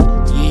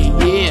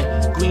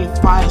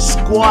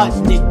squad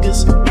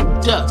niggas.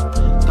 Hold up.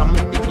 Got my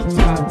niggas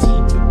tied,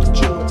 the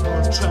drill on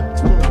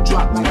trap, gon'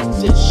 drop like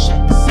this.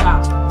 Check this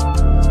out.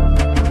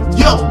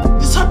 Yo,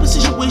 this type of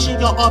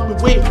situation y'all all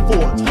been waiting for.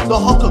 The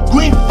Hawker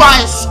Green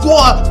Fire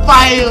Squad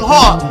firing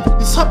hard.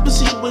 This type of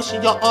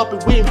situation y'all all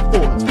been waiting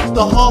for.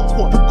 The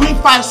hardcore Green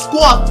Fire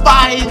Squad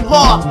firing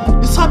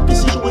hard. This type of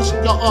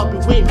situation y'all all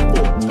been waiting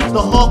for.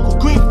 The hardcore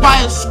Green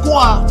Fire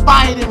Squad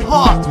firing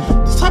hard.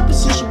 This type of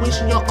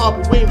situation y'all all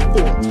been waiting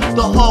for.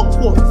 The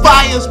hardcore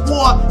Fires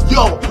War.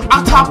 Yo,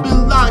 I top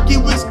in line,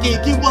 get risky,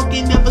 get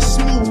walking never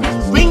smooth.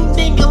 Ring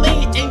ding a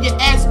ling and your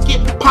ass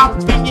get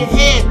popped in your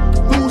head.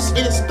 Loose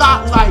in the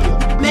spotlight,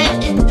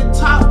 blend in the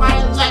top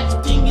line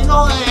like thing and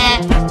all of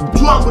that.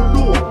 Drama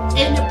lure,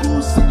 and the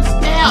blues in the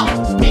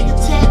style. Make a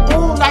tag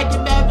on like the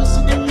Mavis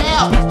in the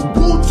loud.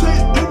 Blue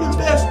tape in the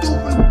best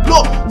stupid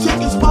blow.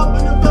 Tickets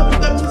popping the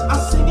velvet, that means I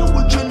sing it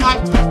with your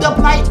night. The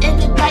light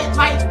and the night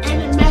light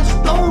and the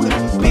mask stone.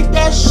 Make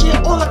that shit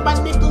all like my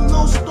nigga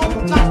Lil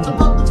Stone. Got the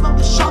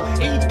motherfucking shot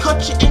and he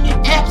cut you in your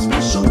abs.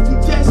 Make sure you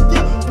that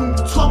still when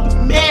you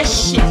talking mad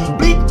shit.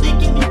 Bleak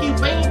thinking you get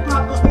rain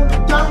popping on the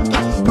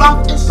gun.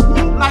 Rough and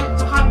smooth like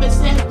the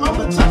hot-ass ass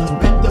time.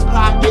 Wrap the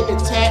plot in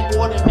the tag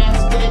or the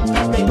mask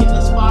then. Making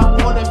the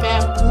spot on the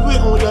map, move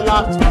it on your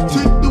lap.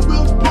 Take the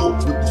wheel, go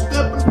with the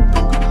step and the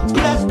funk.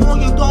 Clap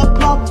on your dog,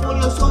 pop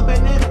on your soul,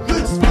 and then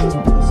listen.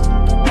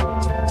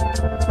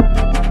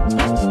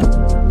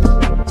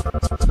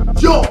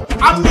 Yo,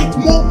 I make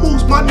more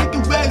moves, my nigga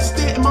Rag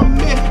stay and my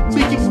man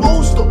making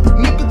most of.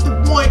 Nigga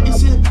the one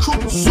is in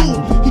trouble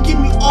soon. He give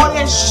me all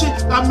that shit.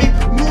 I make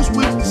moves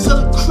with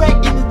selling crack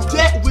in the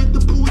deck with the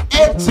blue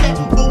air tag.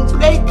 On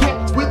blade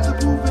cat with the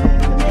blue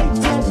and the A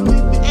tag.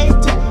 With the A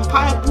tag,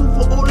 high proof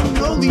for all the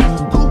lowly.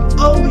 Coop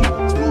only,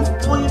 proof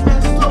on your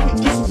man slowly.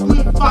 It's a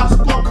Green Fire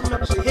Squad come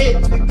out your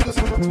head, niggas.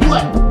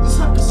 What? This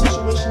type of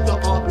situation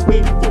y'all all been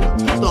waiting for.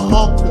 The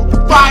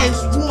hardcore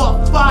Fires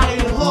War,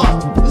 firing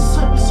hard. This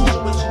type of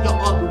situation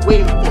y'all all been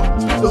waiting for.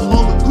 The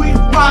Hawker Green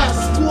Fire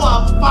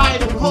Squad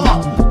fighting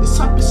hard. This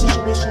type of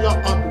situation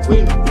y'all all been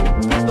waiting for.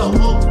 The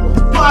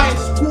Hawker Fire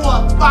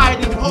Squad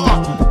fighting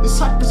hard. This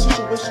type of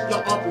situation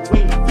y'all all been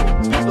waiting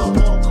for. The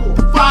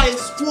Hawker Fire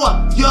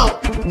Squad, yo.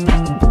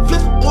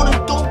 Flip on the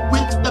dope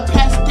with the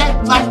past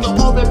that like the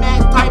over man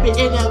diamond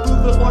in that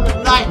moving on the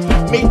line.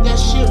 Make that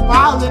shit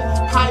violent.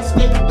 High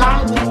step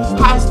diamond.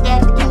 High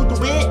step through the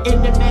wind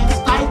in the man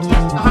stifle.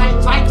 I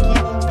ain't like you.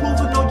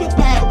 Proving on your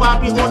pad while I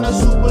be on the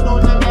super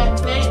on the man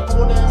thing.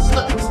 On the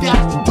stuff, stay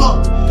out the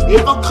dark.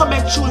 If I come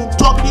at you in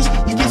darkness,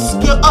 you get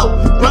scared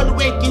up. Run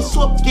away, get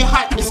soft, get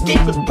hot, escape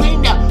and play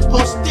now.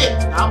 Post it,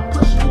 I'll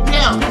push you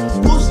down.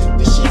 Push it,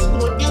 this shit's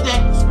gonna get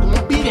that. It's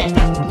gonna be that.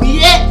 Be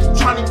that.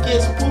 Trying to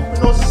get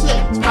spoofing on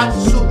set. Not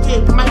so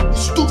good, might be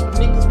stupid,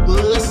 niggas,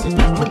 but listen.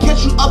 I'ma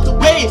catch you up the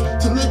way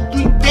to live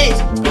 3 days.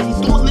 If you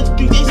don't live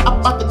 3 days, I'm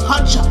about to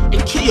hunt you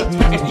and kill you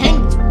and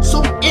hang you. So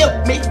ill,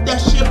 make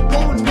that shit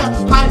bone up.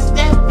 High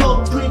stand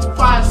for Green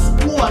Fire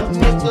Squad,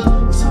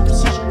 nigga. This type of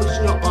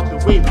situation y'all up the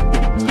way with.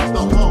 The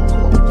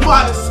hardcore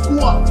Fire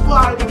Squad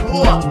fighting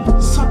hard.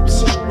 This type of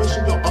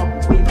situation y'all up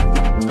the way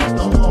with.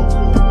 The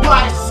hardcore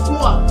Fire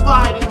Squad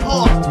fighting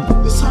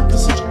hard. This type of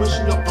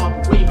situation y'all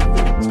up the way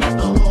with.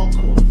 The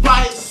hardcore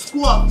Fire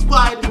Squad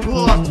fighting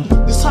hard.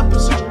 This type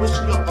of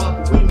situation y'all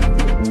up the way with.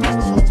 The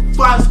hardcore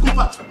Fire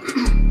Squad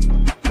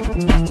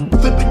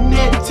flipping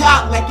that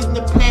top like in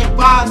the plan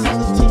rise. And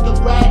the take a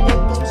ride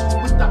and those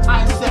with the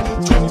ice set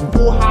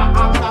 24 high.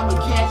 I'm not a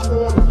cash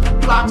on the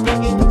block,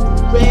 nigga. The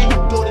red,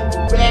 doing the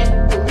red.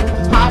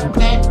 High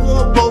black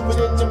on, over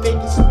in the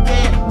making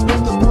stand.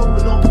 With the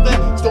moving on flat,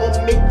 don't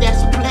make that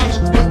splash.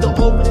 With the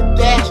over the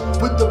dash,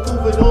 with the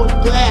moving on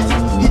glass.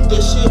 Hit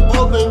that shit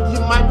over and you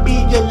might be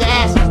your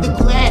last. The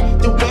glad,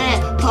 the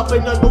rad,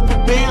 popping on over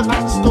band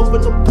like the stove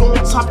in the blown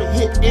top and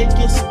hit and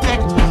get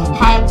stacked.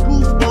 High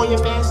proof on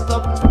your man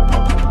stuff.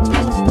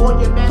 Proof on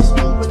your man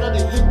smooth,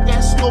 another hit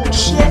that slow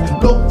shit.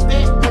 Low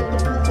fat, with the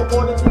proof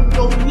on it and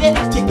no lit.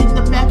 Taking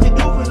the map and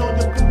over on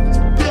your proof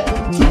bit.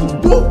 To the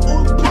roof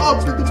on the pop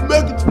with the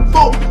mega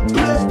phone.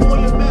 Play on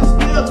your man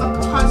still like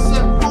a high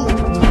set food.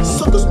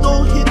 Suckers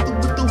no hit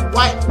with the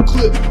white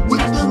clip.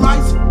 With the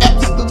lights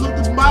X, the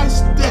little my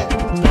step.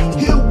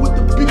 Here with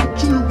the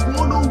Pikachu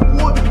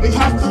 101. And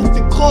have fun with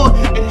the car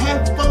and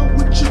have fun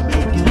with your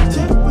making.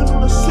 Tapping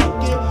on the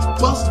sinking.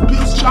 Bust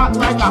bills shot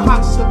like a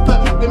hot set.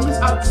 That means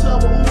I tell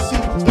who see.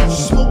 If you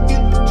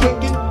smoking,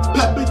 drinking,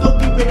 pepping, don't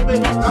be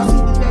vaping. I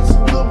see the next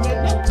good man,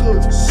 that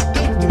good.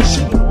 Stinking,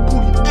 shaking the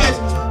booty ass.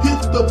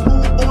 Hit the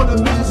pool on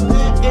the man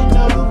stand in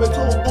the Louis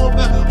Vuitton on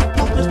that. I'm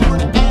focused on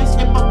the ass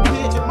in my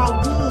bed, in my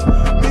room.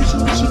 Make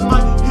sure she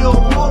might heal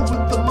hard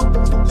with the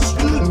motherfucking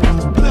string.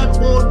 Clap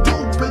on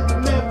dude, break the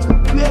man with the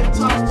bled.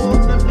 Top on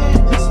the man,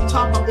 this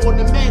top on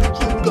the man.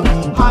 Cougar,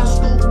 high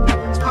school,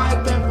 high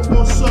man from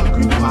one sub.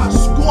 Green Fire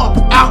Squad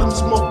out in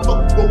this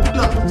motherfucker rolled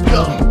up.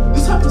 Yo,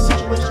 this type of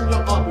situation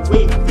y'all all be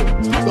waiting for.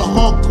 The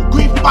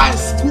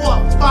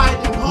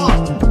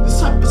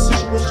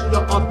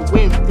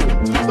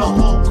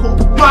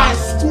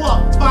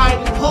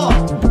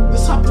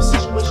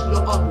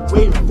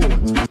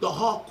The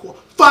hardcore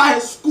fire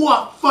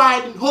squad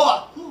fighting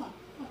hard.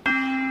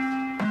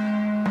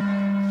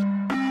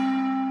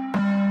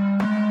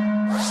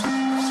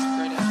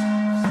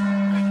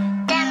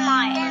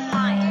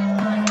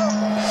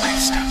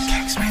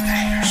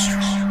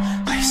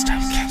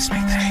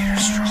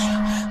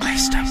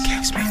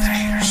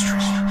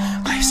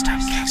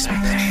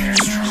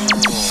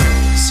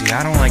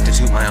 I don't like to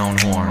toot my own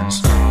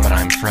horns, but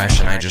I'm fresh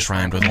and I just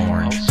rhymed with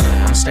orange.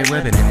 I'ma stay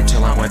whipping it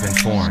until I'm whipping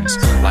forns.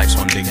 Life's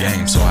one big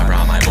game, so I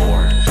brought my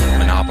board.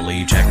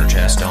 Monopoly, checker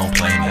chess, don't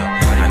play me.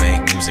 I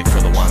make music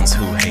for the ones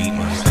who hate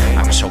me.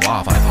 I'ma show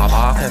off, I pop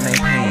off and they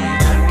pay me.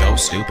 Go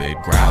stupid,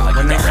 growl like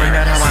when they find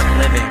out how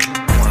I'm living,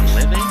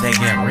 they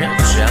get real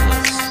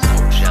jealous.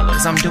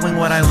 Cause I'm doing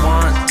what I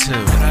want to.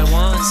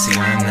 See,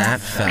 I'm that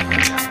fella.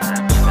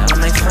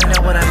 When they find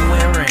out what I'm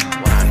wearing,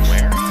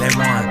 they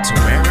want to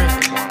wear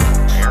it.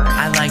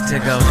 I like to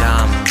go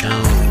dumb, dude,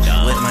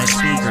 with my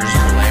speakers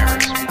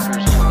blaring.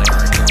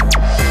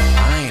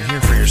 I ain't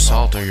here for your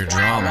salt or your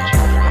drama.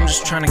 I'm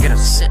just trying to get a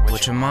sip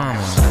with your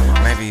mama.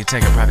 Maybe you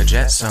take a private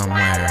jet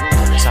somewhere,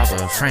 south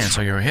of France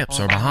or your hips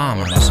or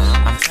Bahamas.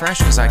 I'm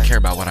fresh cause I care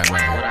about what I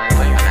wear. I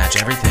match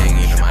everything,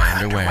 even my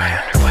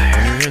underwear.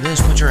 When you hear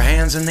this, put your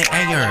hands in the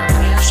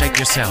air. Shake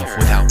yourself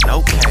without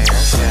no care.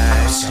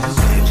 How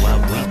stupid what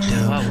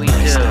we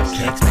do.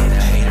 Kicks make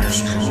the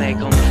haters make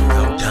them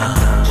go dumb.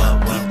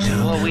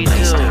 What we do.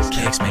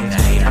 Kicks make the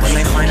haters. When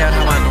they find out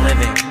how I'm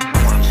living,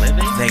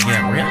 they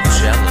get real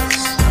jealous.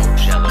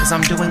 Cause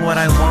I'm doing what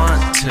I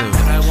want to.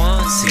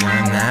 See,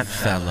 I'm that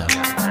fella.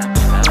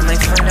 When they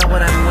find out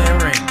what I'm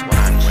wearing,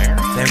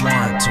 they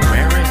want to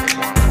wear it.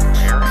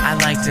 I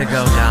like to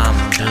go dumb,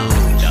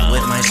 dude,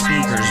 with my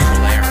speakers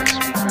blaring.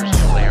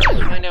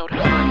 Find out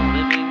how I'm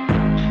living,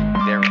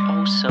 they're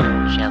oh so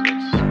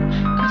jealous.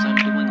 Cause I'm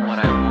doing what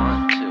I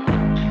want to.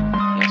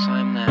 Yes,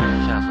 I'm that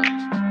fella.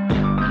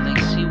 When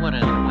they see what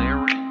I'm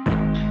wearing,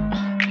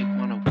 they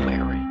wanna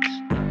wear it.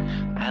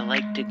 I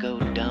like to go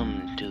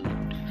dumb, dude,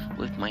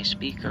 with my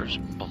speakers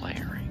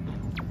blaring.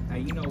 Now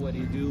you know what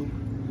they do.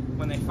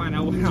 When they find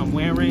out what I'm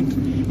wearing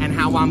and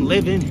how I'm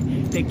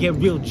living, they get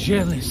real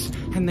jealous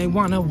and they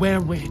wanna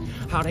wear it.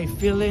 How they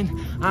feeling?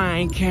 I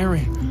ain't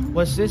caring.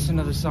 What's this?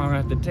 Another song I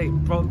have to take.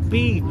 Pro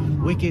B,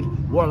 Wicked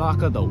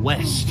Warlock of the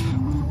West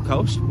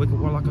Coast? Wicked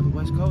Warlock of the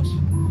West Coast?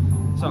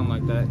 Something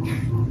like that.